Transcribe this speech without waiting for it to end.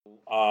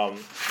um,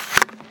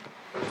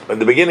 in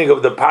the beginning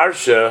of the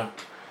parsha,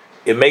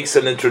 it makes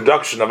an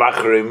introduction of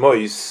Acharei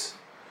Mois.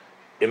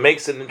 It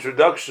makes an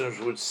introduction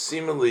which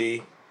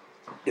seemingly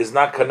is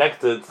not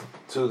connected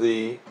to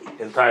the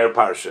entire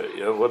parsha.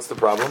 You know, what's the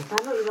problem?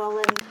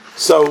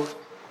 So,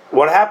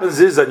 what happens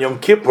is on Yom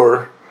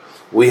Kippur,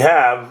 we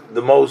have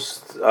the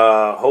most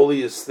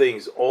holiest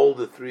things, all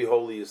the three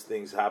holiest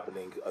things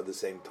happening at the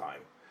same time.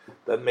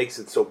 That makes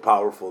it so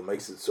powerful,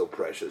 makes it so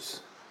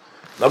precious.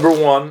 Number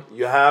one,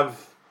 you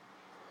have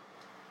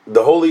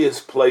the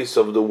holiest place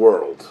of the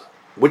world.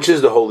 Which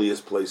is the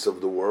holiest place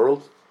of the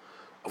world?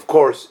 Of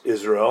course,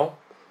 Israel.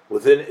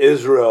 Within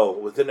Israel,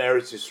 within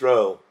Eretz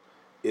Yisrael,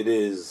 it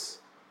is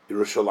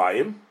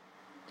Yerushalayim.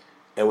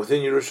 And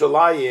within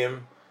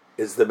Yerushalayim,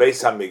 it's the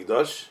Beis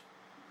HaMikdash.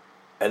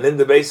 And in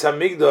the Beis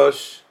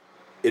HaMikdash,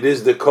 it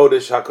is the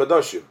Kodesh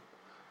HaKadoshim.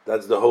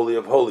 That's the Holy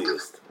of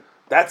Holiest.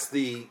 That's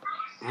the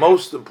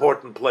most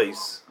important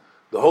place,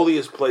 the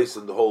holiest place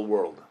in the whole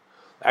world.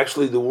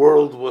 Actually, the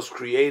world was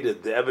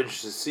created, the Even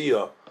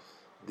Shesiyah,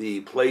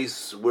 the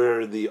place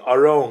where the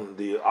Aron,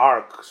 the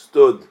Ark,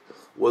 stood,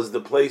 was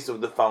the place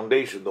of the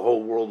foundation. The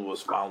whole world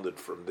was founded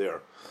from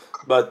there.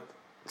 But,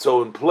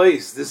 so in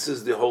place, this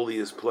is the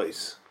holiest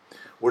place.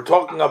 We're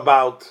talking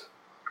about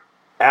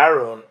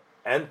Aaron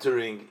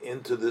entering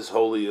into this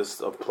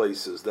holiest of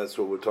places. That's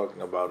what we're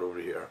talking about over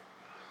here.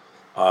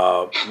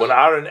 When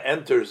Aaron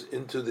enters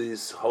into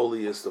this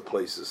holiest of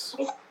places.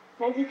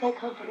 Maybe take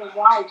her for a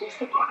ride just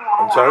to get her out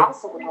I'm of sorry? the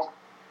house a little.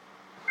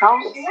 You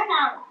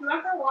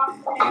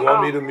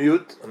want me to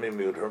mute? Let me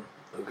mute her.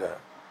 Okay.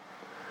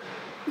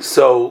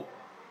 So,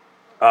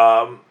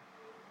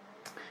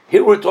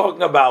 here we're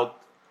talking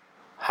about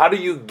how do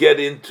you get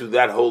into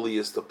that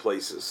holiest of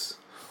places?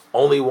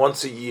 Only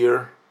once a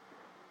year.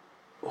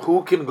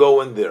 Who can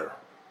go in there?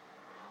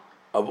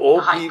 Of all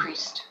the high people,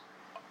 priest.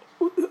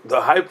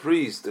 The high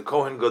priest, the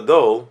Kohen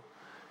Gadol,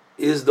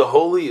 is the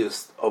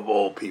holiest of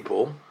all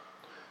people.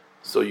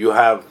 So you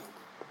have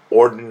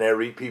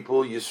ordinary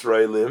people,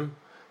 Yisraelim,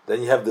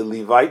 then you have the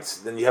Levites,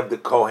 then you have the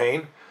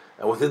Kohen,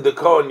 and within the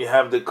Kohen you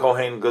have the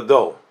Kohen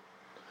Gadol.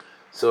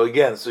 So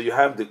again, so you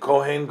have the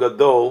Kohen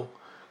Gadol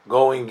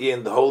going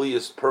in, the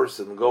holiest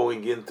person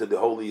going into the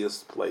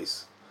holiest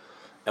place.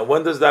 And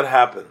when does that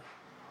happen?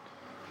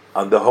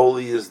 On the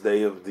holiest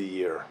day of the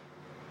year,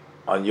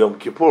 on Yom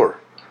Kippur.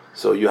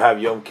 So you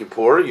have Yom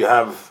Kippur, you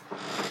have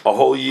a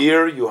whole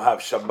year, you have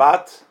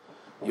Shabbat,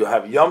 you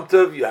have Yom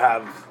Tov, you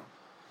have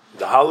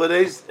the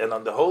holidays, and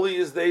on the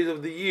holiest days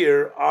of the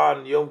year,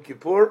 on Yom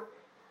Kippur,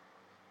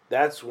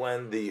 that's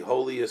when the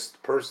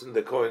holiest person,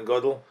 the Kohen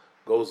Gadol,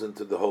 goes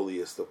into the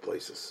holiest of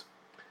places.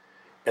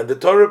 And the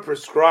Torah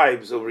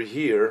prescribes over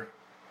here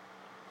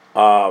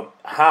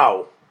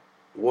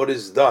what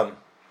is done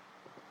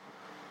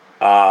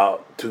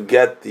to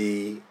get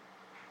the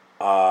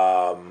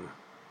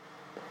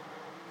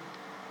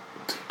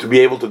to be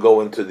able to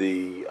go into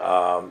the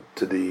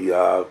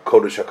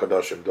Kodesh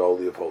HaKadoshim, the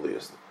Holy of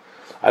Holiest.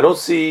 I don't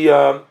see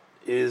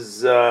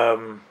is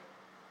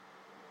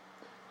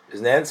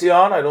Nancy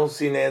on? I don't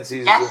see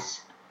Nancy's.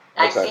 Yes,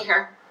 okay. I see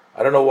her.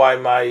 I don't know why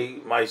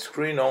my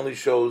screen only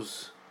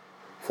shows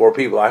 4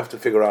 people. I have to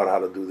figure out how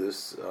to do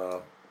this.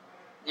 There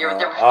were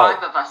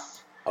 5 of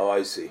us. Oh,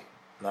 I see.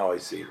 Now I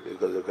see,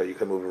 because okay, you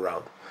can move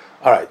around.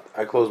 All right,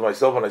 I close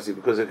myself and I see,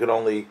 because it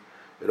only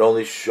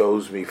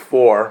shows me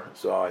 4,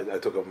 so I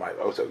took off my.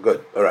 Oh, so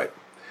good. All right.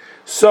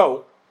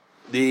 So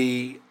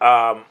the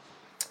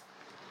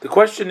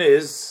question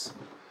is,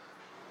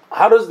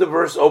 how does the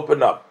verse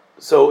open up?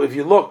 So if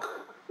you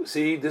look,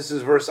 see, this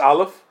is verse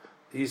Aleph.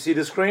 Do you see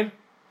the screen?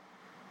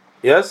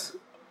 Yes?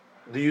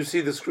 Do you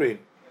see the screen?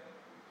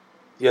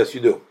 Yes,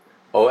 you do.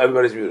 Oh,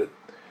 everybody's muted.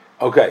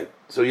 Okay,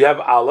 so you have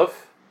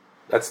Aleph,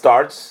 that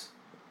starts,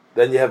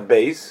 then you have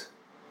Beis,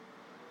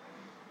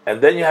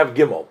 and then you have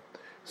Gimel.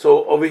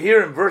 So over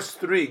here in verse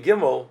 3,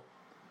 Gimel,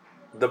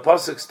 the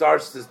pasuk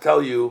starts to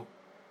tell you,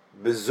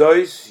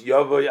 Bezois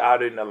Yavoy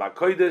Aaron ala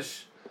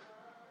Kodesh.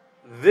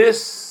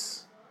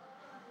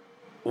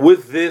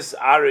 With this,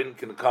 Aaron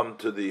can come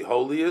to the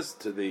holiest,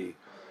 to the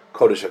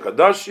Kodesh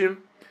HaKadoshim.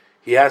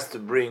 He has to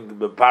bring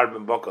Bepar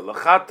Ben Boka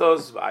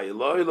Lachatos,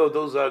 V'ayiloilo.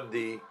 Those are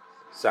the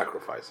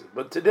sacrifices.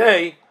 But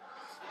today,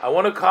 I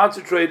want to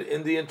concentrate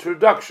in the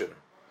introduction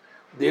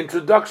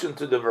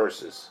to the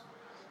verses.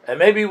 And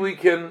maybe we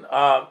can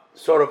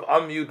sort of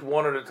unmute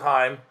one at a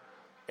time,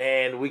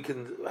 and we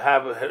can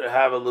have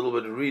a little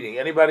bit of reading.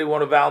 Anybody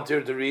want to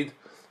volunteer to read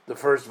the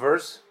first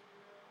verse?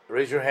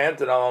 Raise your hand,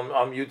 and I'll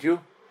unmute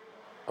you.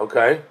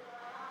 Okay.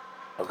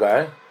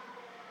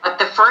 But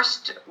the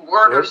first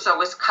word or so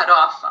was cut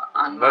off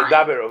on mine.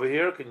 Daber, over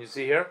here, can you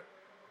see here?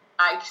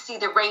 I see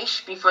the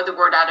resh before the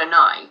word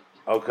Adonai.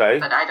 Okay.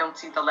 But I don't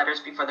see the letters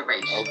before the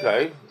resh.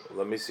 Okay.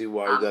 Let me see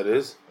why that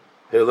is.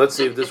 Here, let's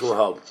see if this will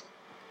help.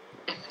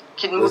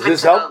 Does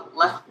this help?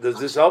 Does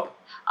this help?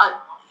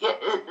 Va.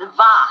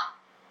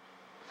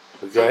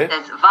 Okay. It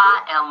says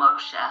Va El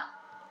Moshe.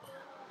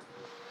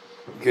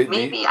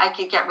 Maybe I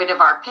could get rid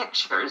of our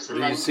pictures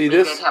and then we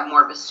could have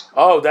more of a screen.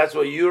 Oh, that's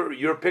what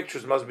your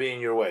pictures must be in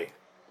your way.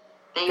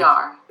 They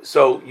are.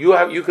 So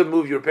you can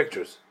move your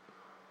pictures.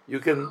 You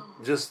can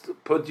just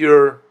put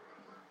your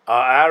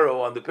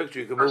arrow on the picture.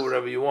 You can move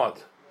wherever you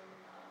want.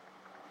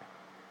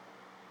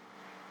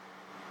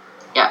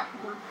 Yeah.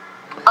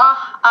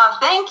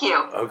 Thank you.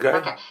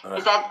 Okay.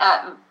 Is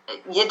that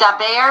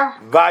Yidaber?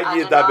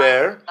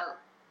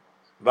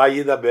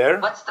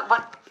 Vayidaber.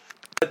 What?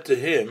 Said to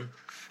him,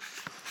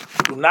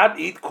 "Do not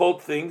eat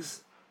cold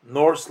things,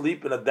 nor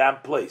sleep in a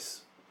damp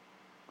place."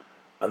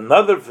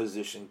 Another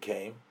physician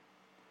came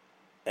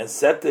and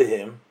said to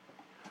him,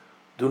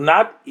 "Do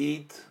not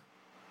eat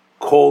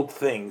cold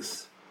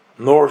things,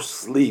 nor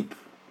sleep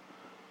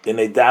in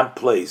a damp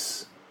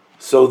place,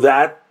 so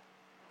that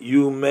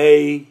you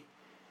may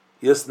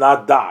just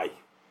not die,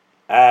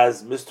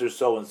 as Mr.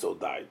 So-and-so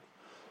died."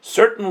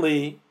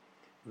 Certainly,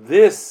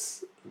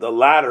 the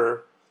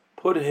latter,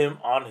 put him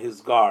on his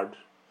guard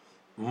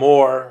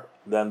more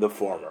than the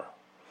former.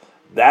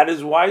 That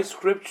is why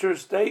Scripture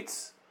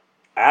states,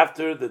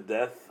 after the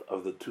death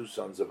of the two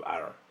sons of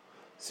Aaron.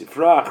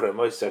 Sifra Acharei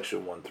Mos,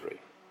 section 1-3.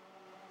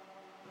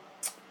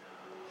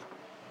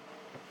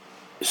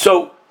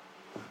 So,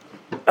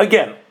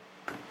 again,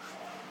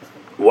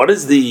 what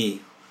is the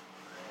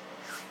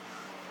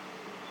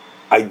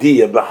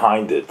idea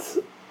behind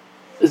it?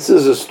 This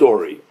is a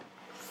story.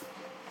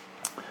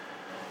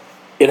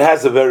 It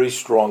has a very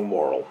strong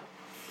moral.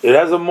 It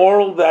has a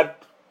moral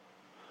that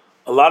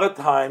a lot of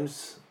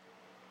times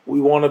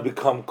we want to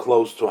become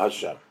close to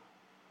Hashem.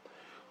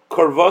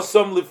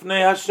 Korvosam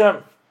lifnei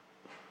Hashem.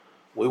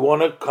 We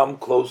want to come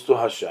close to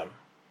Hashem.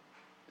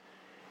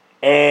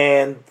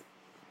 And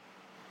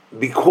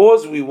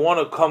because we want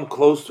to come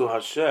close to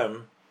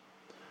Hashem,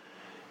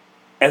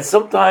 and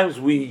sometimes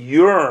we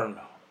yearn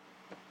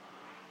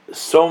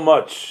so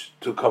much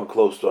to come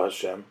close to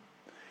Hashem,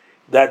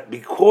 that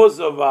because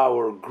of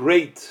our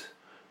great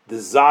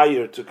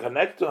desire to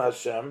connect to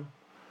Hashem,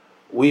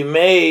 we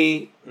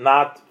may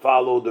not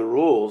follow the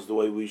rules the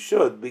way we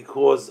should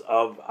because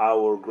of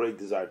our great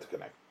desire to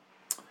connect.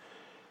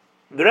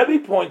 The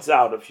Rebbe points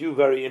out a few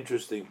very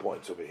interesting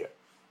points over here.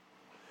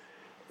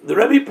 The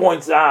Rebbe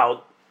points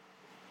out,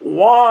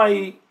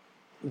 why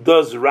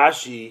does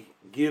Rashi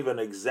give an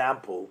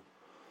example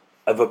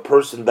of a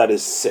person that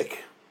is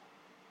sick?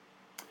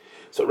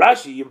 So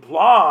Rashi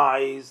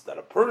implies that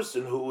a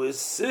person who is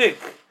sick,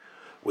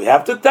 we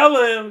have to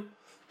tell him,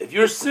 if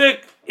you're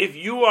sick, if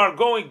you are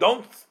going,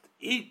 don't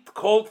eat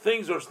cold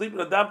things or sleep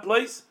in a damp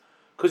place,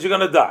 because you're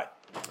going to die.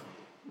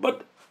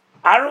 But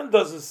Aaron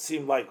doesn't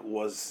seem like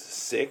was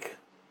sick.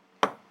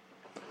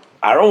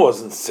 Aaron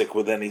wasn't sick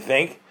with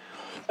anything.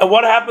 And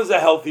what happens to a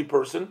healthy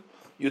person?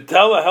 You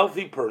tell a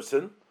healthy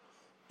person,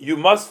 you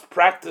must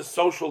practice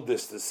social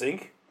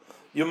distancing,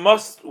 you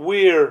must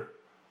wear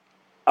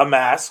a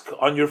mask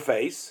on your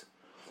face,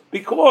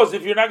 because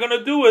if you're not going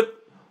to do it,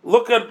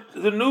 look at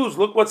the news,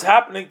 look what's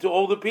happening to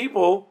older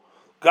people,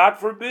 God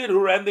forbid,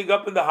 who are ending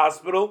up in the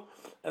hospital,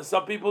 and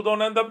some people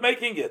don't end up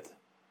making it.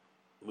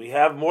 We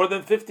have more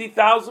than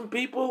 50,000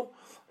 people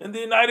in the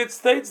United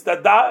States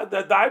that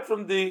died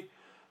from the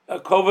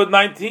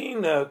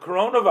COVID-19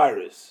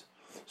 coronavirus.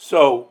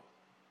 So,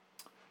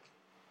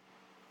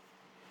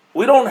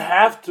 we don't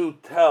have to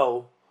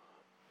tell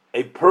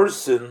a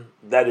person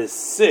that is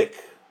sick,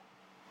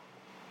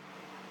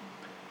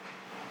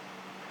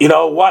 you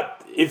know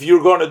what, if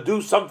you're going to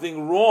do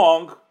something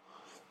wrong,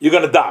 you're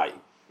going to die.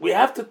 We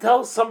have to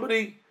tell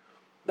somebody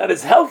that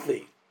is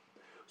healthy.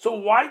 So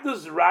why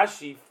does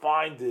Rashi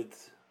find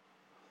it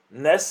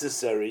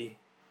necessary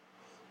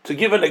to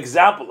give an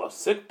example? A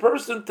sick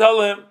person,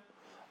 tell him,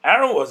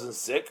 Aaron wasn't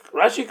sick.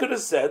 Rashi could have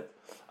said,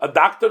 a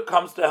doctor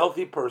comes to a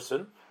healthy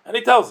person and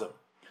he tells him,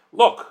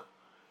 look,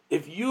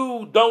 if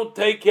you don't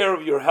take care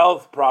of your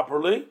health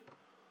properly,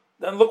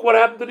 then look what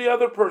happened to the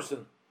other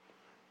person.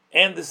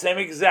 And the same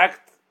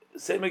exact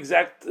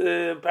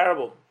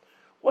parable.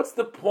 What's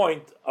the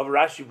point of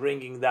Rashi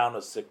bringing down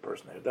a sick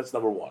person here? That's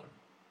number one.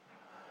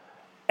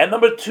 And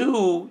number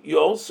two, you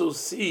also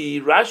see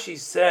Rashi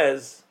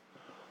says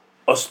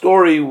a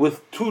story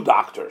with two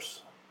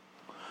doctors.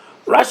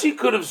 Rashi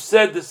could have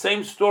said the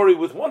same story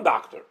with one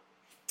doctor.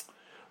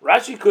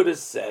 Rashi could have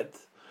said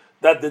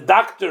that the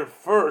doctor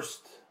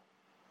first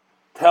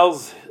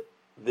tells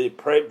the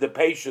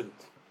patient,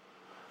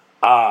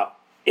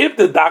 if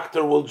the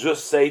doctor will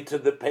just say to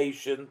the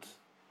patient,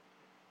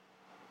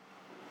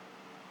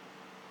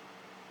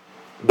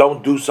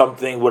 don't do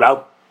something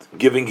without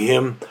giving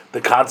him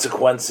the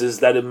consequences,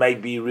 that it may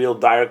be real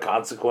dire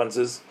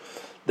consequences,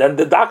 then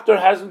the doctor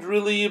hasn't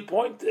really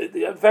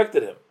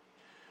affected him.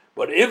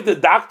 But if the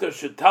doctor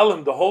should tell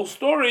him the whole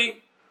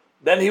story,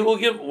 then he will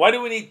give. Why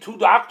do we need two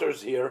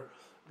doctors here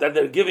that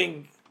they're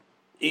giving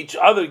each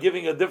other,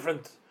 giving a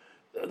different,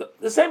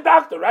 the same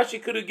doctor?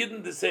 Rashi could have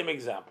given the same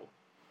example.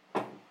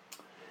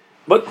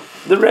 But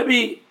the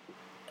Rebbe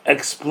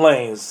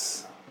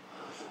explains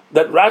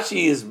that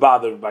Rashi is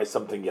bothered by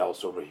something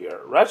else over here.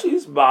 Rashi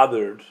is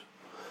bothered.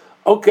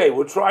 Okay,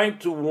 we're trying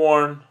to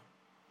warn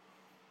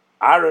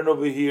Aaron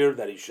over here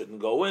that he shouldn't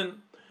go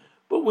in,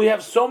 but we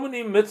have so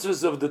many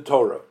mitzvahs of the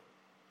Torah.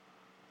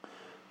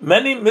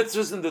 Many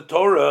mitzvahs in the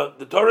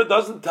Torah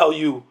doesn't tell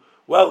you,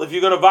 well, if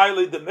you're going to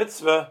violate the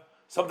mitzvah,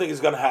 something is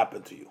going to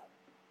happen to you.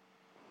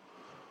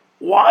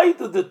 Why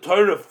did the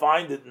Torah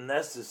find it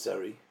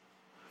necessary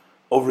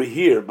over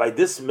here, by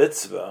this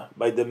mitzvah,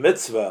 by the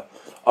mitzvah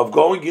of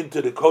going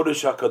into the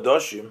Kodesh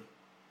HaKadoshim,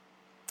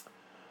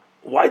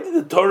 why did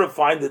the Torah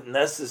find it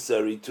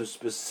necessary to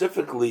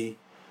specifically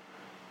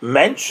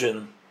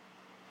mention,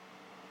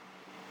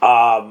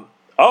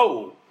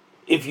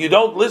 if you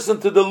don't listen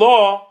to the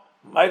law,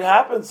 might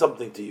happen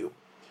something to you?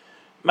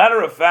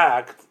 Matter of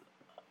fact,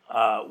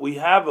 we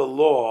have a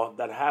law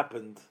that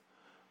happened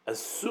as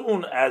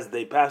soon as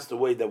they passed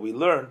away that we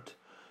learned.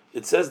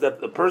 It says that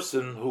the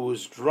person who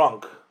is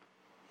drunk,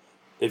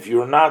 if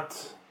you're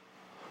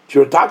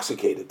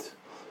intoxicated,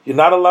 you're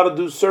not allowed to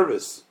do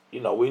service.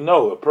 We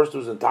know a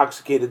person who's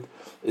intoxicated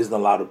isn't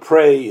allowed to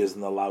pray,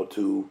 isn't allowed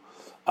to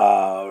do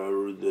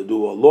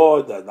a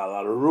law, not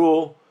allowed to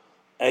rule.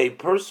 A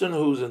person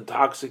who's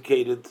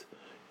intoxicated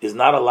is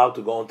not allowed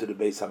to go into the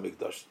Beis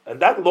HaMikdash. And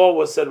that law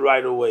was said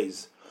right away.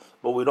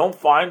 But we don't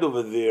find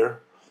over there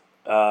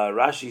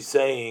Rashi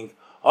saying,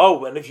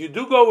 and if you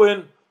do go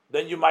in,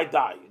 then you might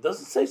die. It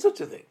doesn't say such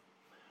a thing.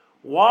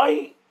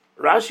 Why?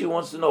 Rashi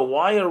wants to know,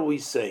 why are we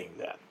saying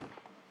that?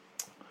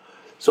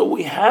 So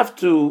we have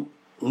to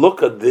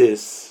look at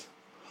this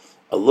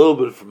a little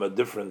bit from a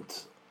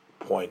different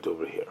point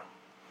over here.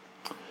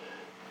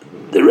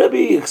 The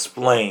Rebbe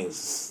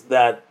explains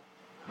that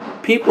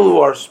people who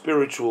are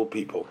spiritual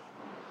people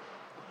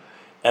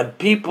and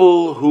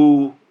people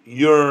who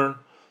yearn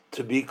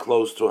to be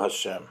close to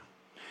Hashem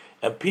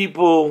and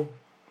people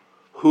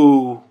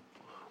who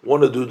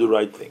want to do the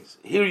right things.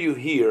 Here you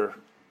hear,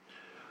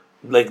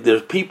 like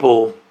there's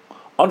people,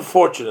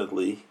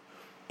 unfortunately,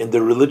 in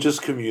the religious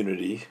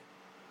community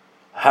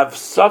have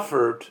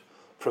suffered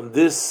from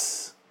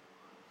this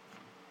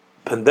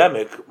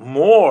pandemic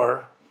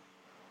more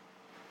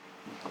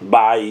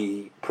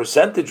by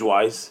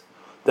percentage-wise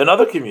than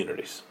other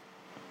communities.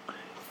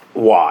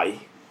 Why?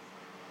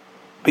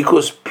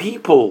 Because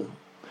people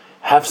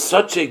have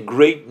such a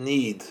great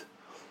need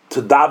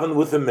to daven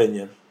with a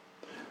minyan,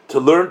 to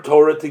learn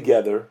Torah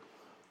together,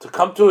 to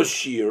come to a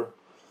shir.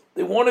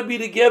 They want to be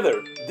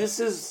together. This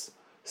is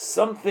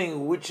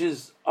something which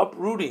is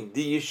uprooting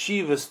the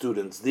yeshiva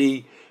students,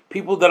 the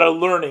people that are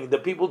learning, the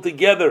people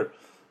together.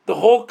 The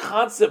whole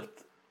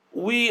concept,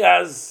 we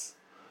as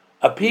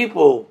a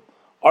people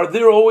are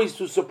there always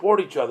to support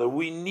each other.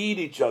 We need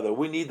each other.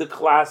 We need the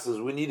classes.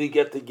 We need to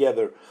get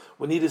together.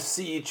 We need to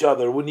see each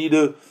other. We need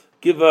to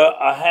give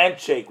a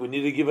handshake. We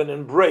need to give an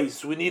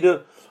embrace. We need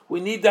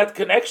that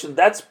connection.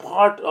 That's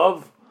part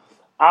of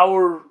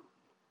our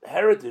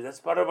heritage. That's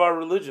part of our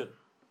religion.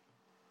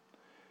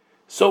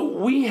 So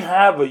we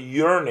have a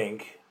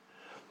yearning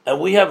and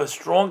we have a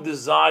strong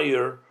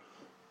desire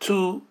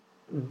to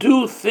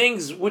do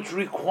things which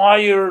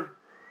require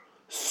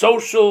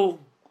social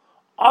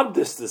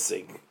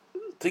undistancing,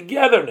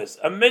 togetherness,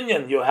 a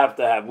minyan you have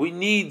to have. We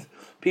need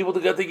people to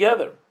get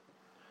together.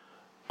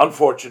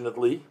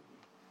 Unfortunately,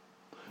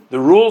 the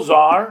rules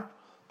are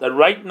that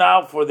right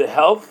now, for the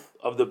health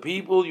of the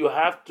people, you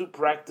have to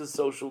practice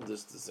social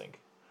distancing.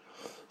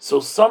 So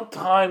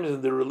sometimes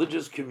in the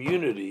religious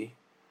community,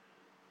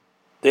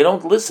 they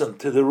don't listen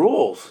to the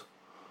rules.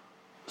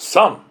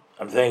 Some,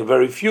 I'm saying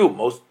very few,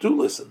 most do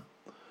listen.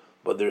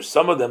 But there's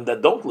some of them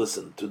that don't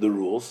listen to the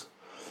rules.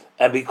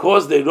 And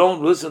because they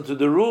don't listen to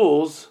the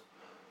rules,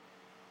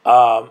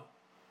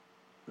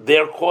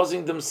 they're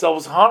causing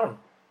themselves harm.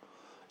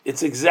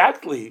 It's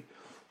exactly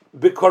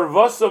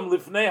B'korvosam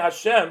lifnei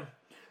Hashem.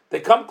 They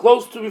come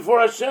close to before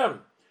Hashem.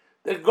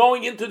 They're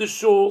going into the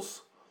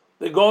shuls.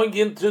 They're going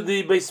into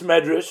the Beis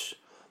Medrash.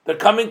 They're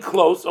coming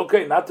close.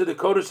 Okay, not to the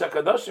Kodesh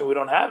HaKadoshim. We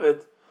don't have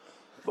it.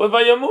 But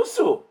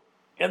Vayamusu.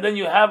 And then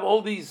you have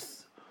all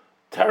these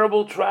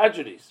terrible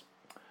tragedies.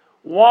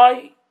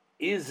 Why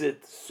is there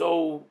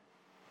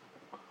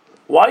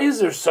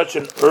such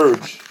an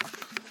urge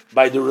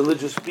by the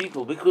religious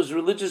people? Because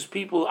religious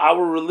people,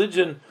 our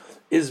religion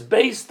is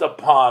based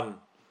upon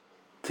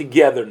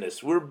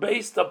togetherness. We're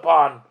based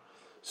upon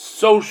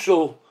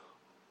social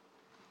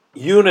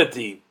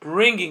unity,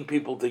 bringing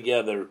people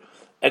together,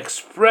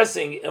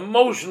 expressing,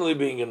 emotionally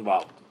being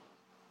involved.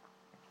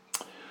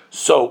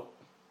 So,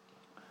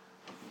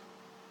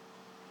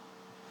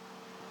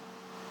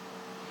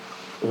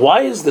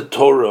 why is the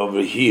Torah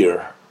over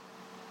here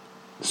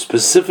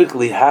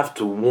specifically have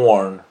to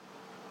warn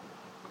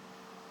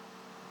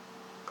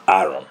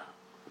Aaron?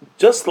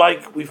 Just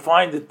like we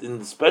find it,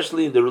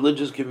 especially in the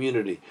religious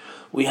community,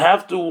 we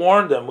have to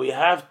warn them, we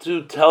have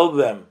to tell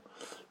them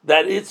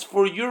that it's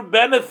for your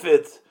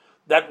benefit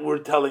that we're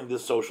telling the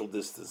social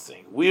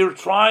distancing. We're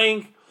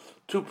trying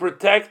to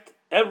protect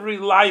every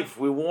life.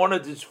 We want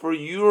it's for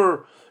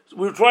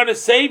we're trying to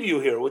save you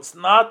here. It's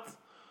not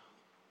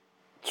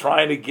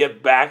trying to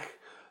get back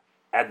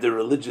at the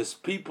religious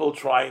people,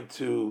 trying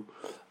to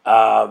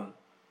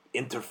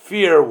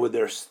interfere with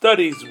their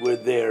studies,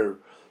 with their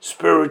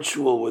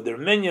spiritual, with their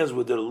minyans,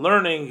 with their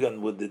learning,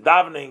 and with the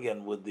davening,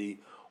 and with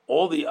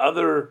all the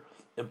other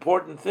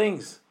important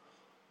things.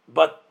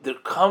 But there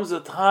comes a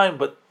time,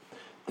 but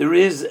there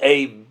is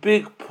a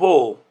big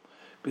pull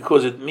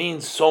because it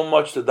means so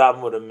much to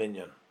daven with a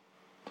minyan.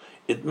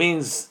 It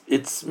means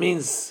it's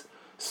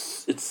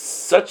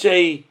such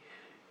a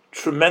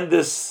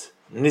tremendous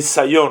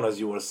nisayon, as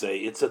you want to say.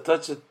 It's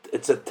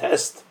a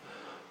test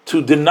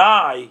to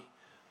deny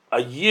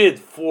a yid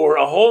for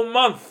a whole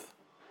month.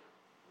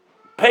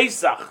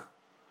 Pesach,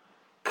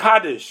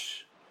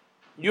 Kaddish,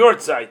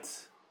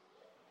 Yortzeit,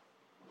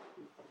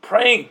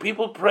 praying.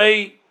 People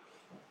pray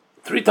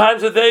 3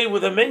 times a day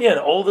with a minyan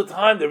all the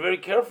time. They're very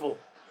careful.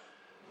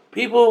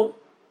 People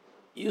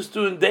used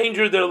to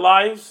endanger their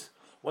lives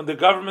when the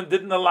government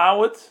didn't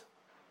allow it,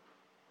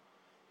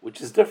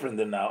 which is different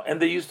than now.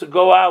 And they used to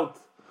go out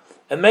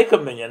and make a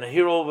minyan. And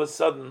here all of a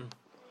sudden,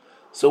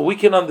 so we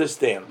can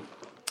understand,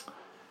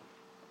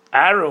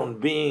 Aaron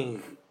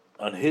being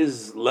on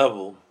his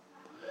level,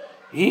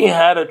 he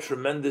had a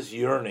tremendous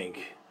yearning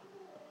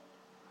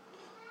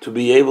to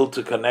be able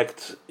to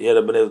connect. He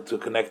had been able to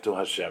connect to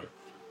Hashem.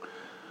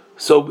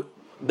 So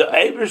the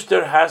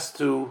Eibishter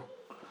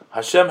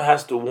Hashem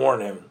has to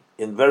warn him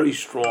in very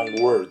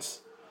strong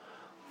words,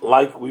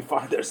 like we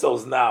find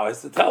ourselves now,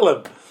 is to tell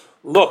him,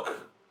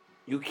 look,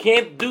 you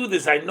can't do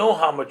this. I know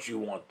how much you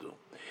want to.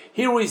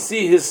 Here we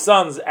see his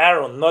sons,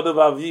 Aaron, Nadav,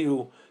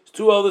 Avihu, his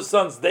 2 elder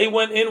sons, they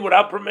went in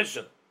without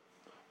permission.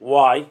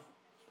 Why?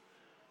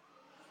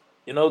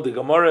 The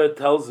Gemara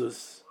tells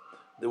us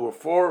there were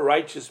 4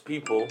 righteous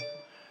people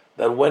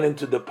that went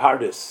into the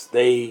Pardes,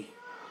 the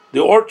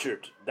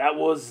orchard. That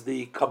was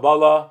the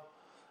Kabbalah,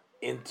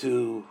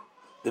 into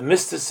the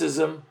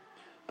mysticism,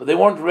 but they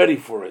weren't ready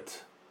for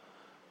it.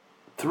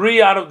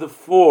 3 out of the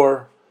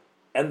 4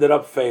 ended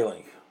up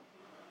failing.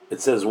 It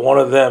says one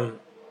of them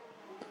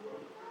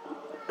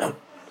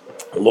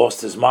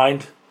lost his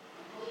mind.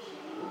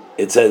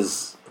 It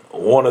says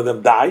one of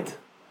them died.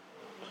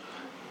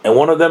 And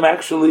one of them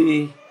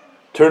actually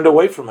turned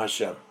away from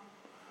Hashem.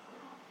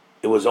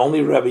 It was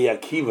only Rabbi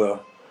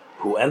Akiva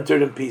who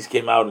entered in peace,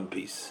 came out in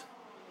peace.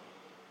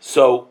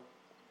 So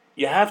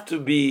you have to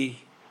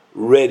be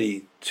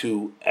ready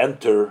to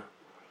enter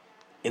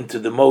into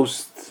the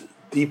most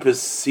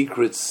deepest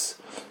secrets,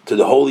 to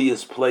the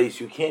holiest place.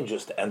 You can't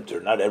just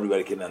enter. Not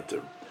everybody can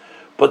enter.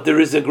 But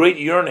there is a great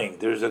yearning.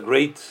 There's a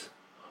great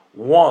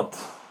want.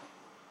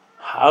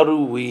 How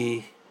do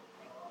we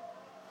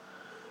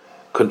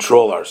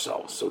control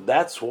ourselves? So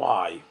that's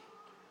why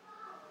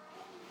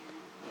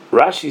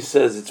Rashi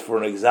says it's for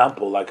an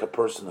example like a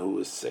person who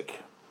is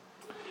sick.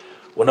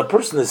 When a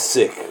person is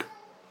sick,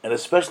 and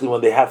especially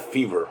when they have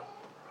fever,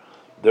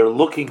 they're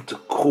looking to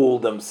cool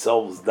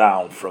themselves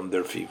down from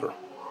their fever.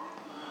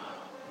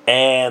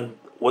 And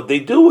what they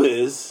do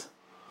is,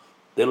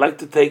 they like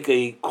to take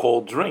a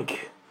cold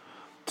drink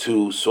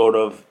to sort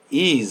of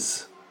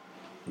ease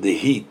the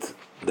heat,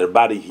 their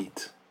body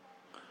heat.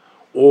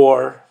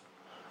 Or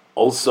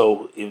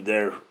also, if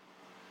they're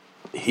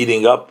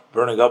heating up,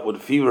 burning up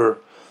with fever,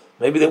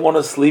 maybe they want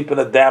to sleep in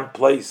a damp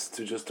place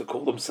to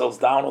cool themselves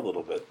down a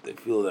little bit. They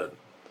feel that.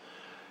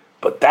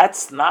 But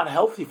that's not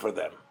healthy for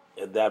them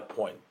at that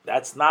point.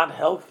 That's not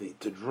healthy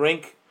to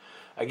drink.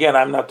 Again,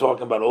 I'm not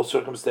talking about all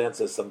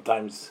circumstances.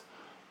 Sometimes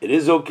it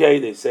is okay.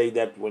 They say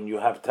that when you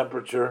have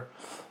temperature,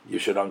 you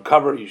should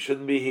uncover, you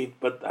shouldn't be heat.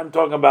 But I'm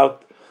talking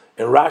about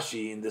in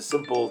Rashi, in the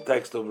simple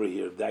text over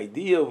here. The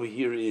idea over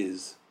here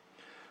is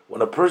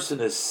when a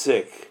person is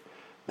sick,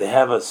 they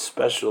have a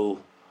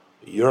special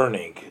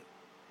yearning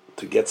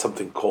to get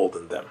something cold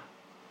in them.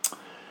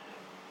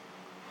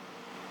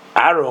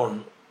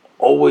 Aaron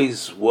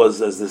always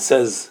was, as it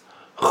says,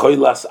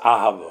 choilas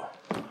ahava.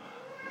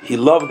 He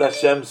loved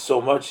Hashem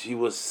so much, he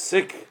was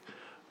sick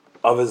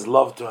of his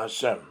love to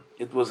Hashem.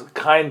 It was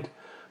by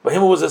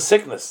him it was a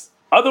sickness.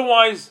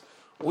 Otherwise,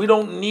 we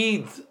don't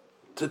need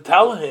to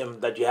tell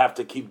him that you have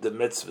to keep the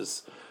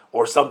mitzvahs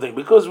or something,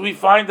 because we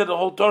find that the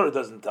whole Torah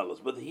doesn't tell us.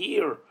 But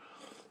here,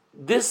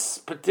 this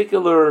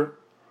particular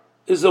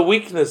is a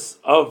weakness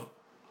of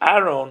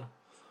Aaron,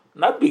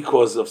 not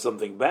because of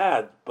something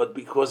bad, but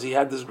because he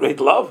had this great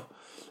love.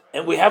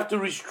 And we have to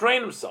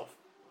restrain himself.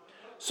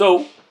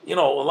 So, a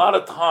lot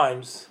of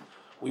times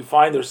we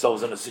find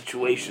ourselves in a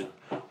situation.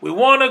 We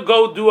want to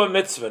go do a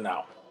mitzvah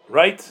now,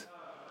 right?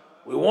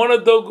 We want to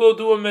go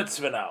do a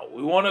mitzvah now.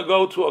 We want to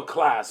go to a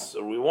class,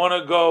 or we want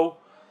to go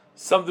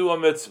do a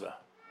mitzvah.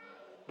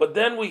 But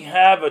then we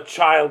have a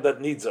child that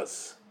needs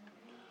us.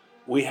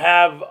 We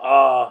have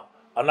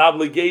an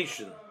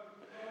obligation.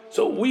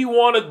 So we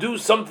want to do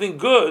something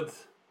good,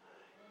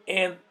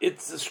 and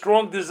it's a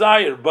strong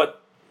desire,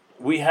 but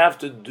we have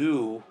to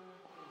do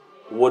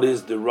what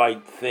is the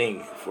right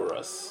thing for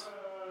us.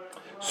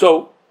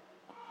 So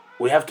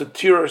we have to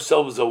tear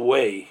ourselves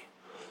away.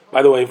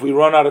 By the way, if we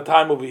run out of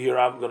time over here,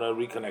 I'm going to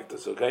reconnect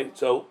us, okay?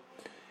 So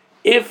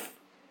if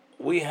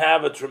we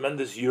have a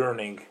tremendous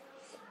yearning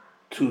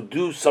to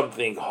do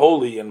something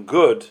holy and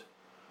good,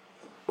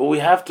 but we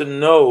have to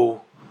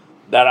know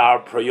that our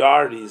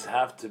priorities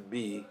have to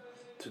be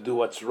to do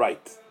what's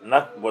right,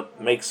 not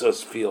what makes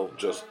us feel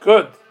just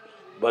good,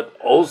 but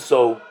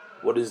also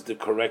what is the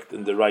correct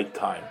and the right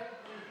time.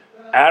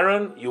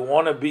 Aaron, you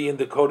want to be in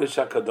the Kodesh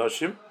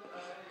HaKadoshim?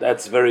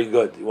 That's very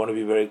good. You want to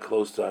be very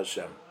close to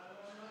Hashem.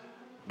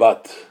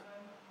 But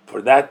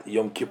for that,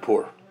 Yom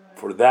Kippur.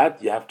 For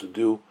that, you have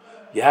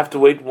to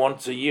wait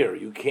once a year.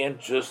 You can't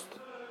just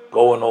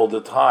go in all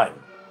the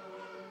time.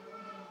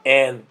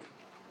 And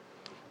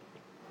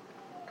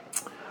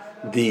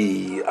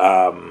the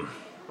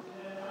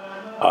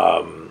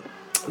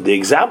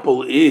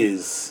example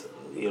is,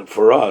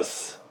 for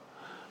us,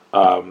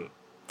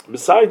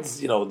 besides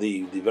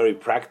the very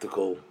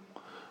practical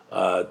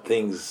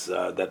things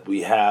that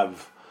we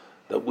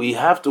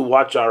have to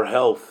watch our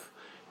health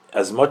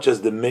as much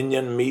as the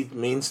minyan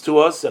means to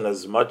us, and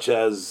as much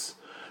as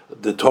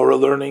the Torah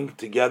learning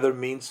together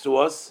means to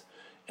us,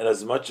 and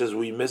as much as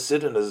we miss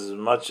it, and as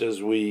much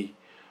as we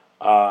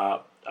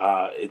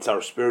it's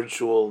our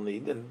spiritual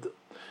need. And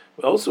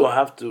we also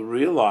have to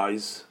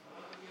realize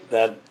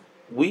that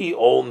we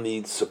all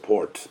need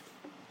support.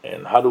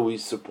 And how do we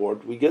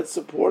support? We get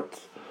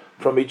support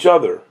from each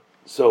other.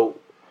 So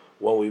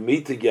when we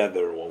meet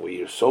together, when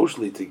we are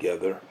socially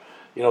together,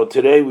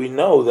 today we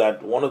know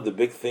that one of the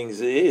big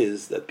things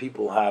is that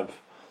people have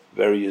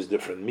various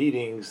different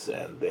meetings,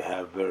 and they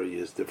have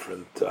various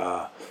different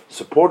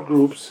support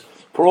groups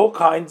for all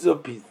kinds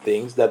of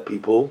things that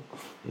people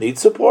need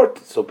support.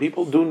 So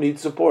people do need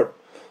support.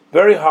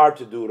 Very hard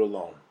to do it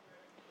alone.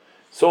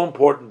 So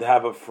important to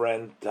have a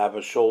friend, to have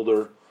a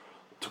shoulder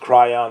to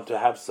cry on, to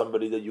have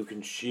somebody that you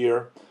can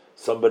share,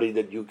 somebody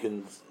that you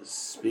can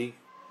speak.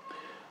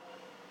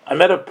 I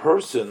met a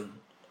person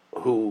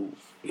who,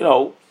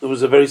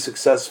 was a very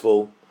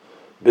successful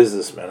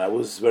businessman. I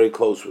was very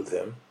close with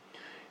him.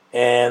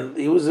 And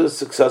he was a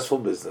successful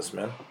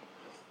businessman.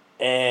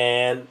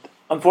 And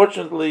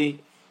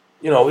unfortunately,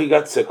 he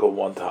got sick at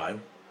one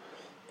time.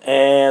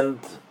 And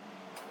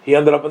he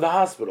ended up in the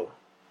hospital.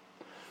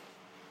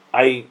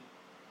 I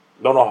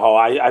don't know how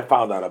I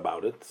found out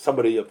about it.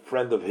 A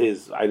friend of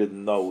his, I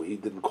didn't know, he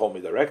didn't call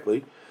me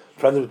directly. A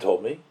friend of him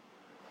told me.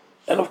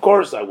 And of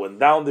course, I went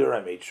down there,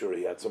 I made sure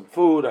he had some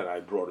food, and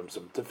I brought him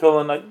some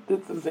tefillin, I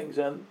did some things.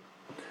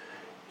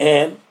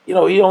 And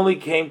he only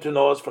came to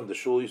know us from the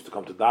shul. He used to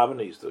come to daven,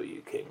 he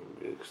came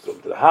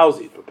to the house,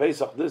 he for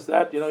Pesach, this,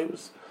 that, he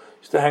used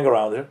to hang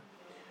around there.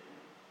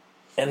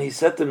 And he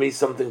said to me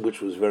something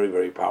which was very,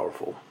 very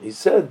powerful. He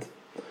said,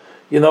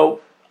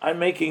 I'm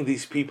making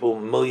these people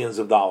millions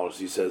of dollars.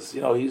 He says,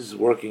 he's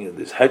working in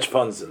these hedge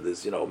funds and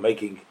this,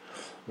 making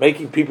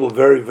people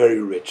very,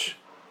 very rich.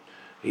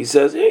 He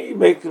says, he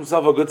makes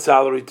himself a good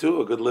salary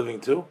too, a good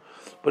living too,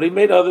 but he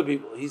made other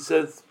people. He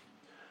says,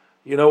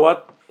 you know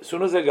what? As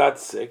soon as I got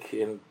sick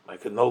and I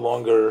could no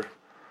longer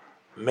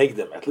make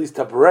them, at least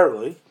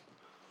temporarily,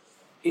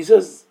 he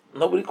says,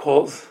 nobody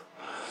calls.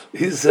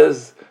 He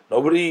says,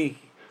 nobody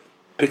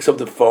picks up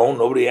the phone.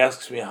 Nobody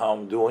asks me how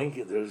I'm doing.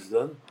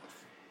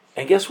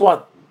 And guess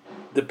what?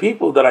 The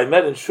people that I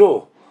met in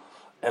shul,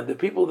 and the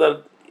people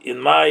that in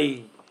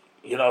my,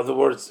 in other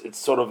words, it's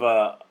sort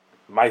of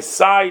my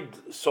side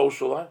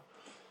social life,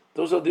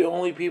 those are the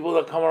only people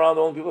that come around,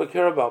 the only people that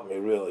care about me,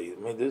 really.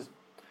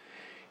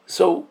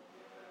 So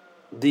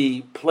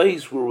the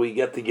place where we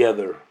get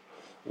together,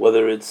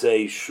 whether it's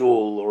a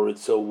shul, or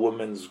it's a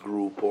women's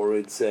group, or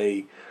it's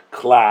a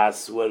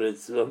class, whether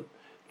it's,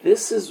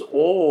 this is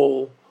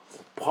all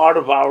part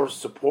of our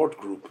support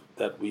group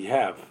that we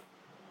have.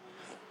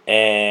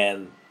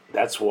 And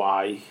that's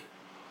why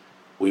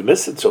we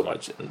miss it so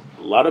much. And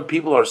a lot of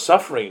people are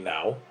suffering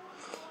now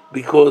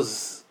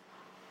because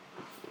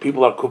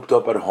people are cooped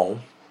up at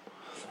home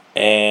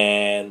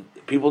and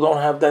people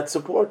don't have that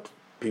support.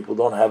 People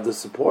don't have the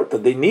support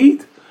that they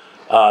need.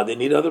 They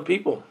need other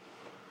people.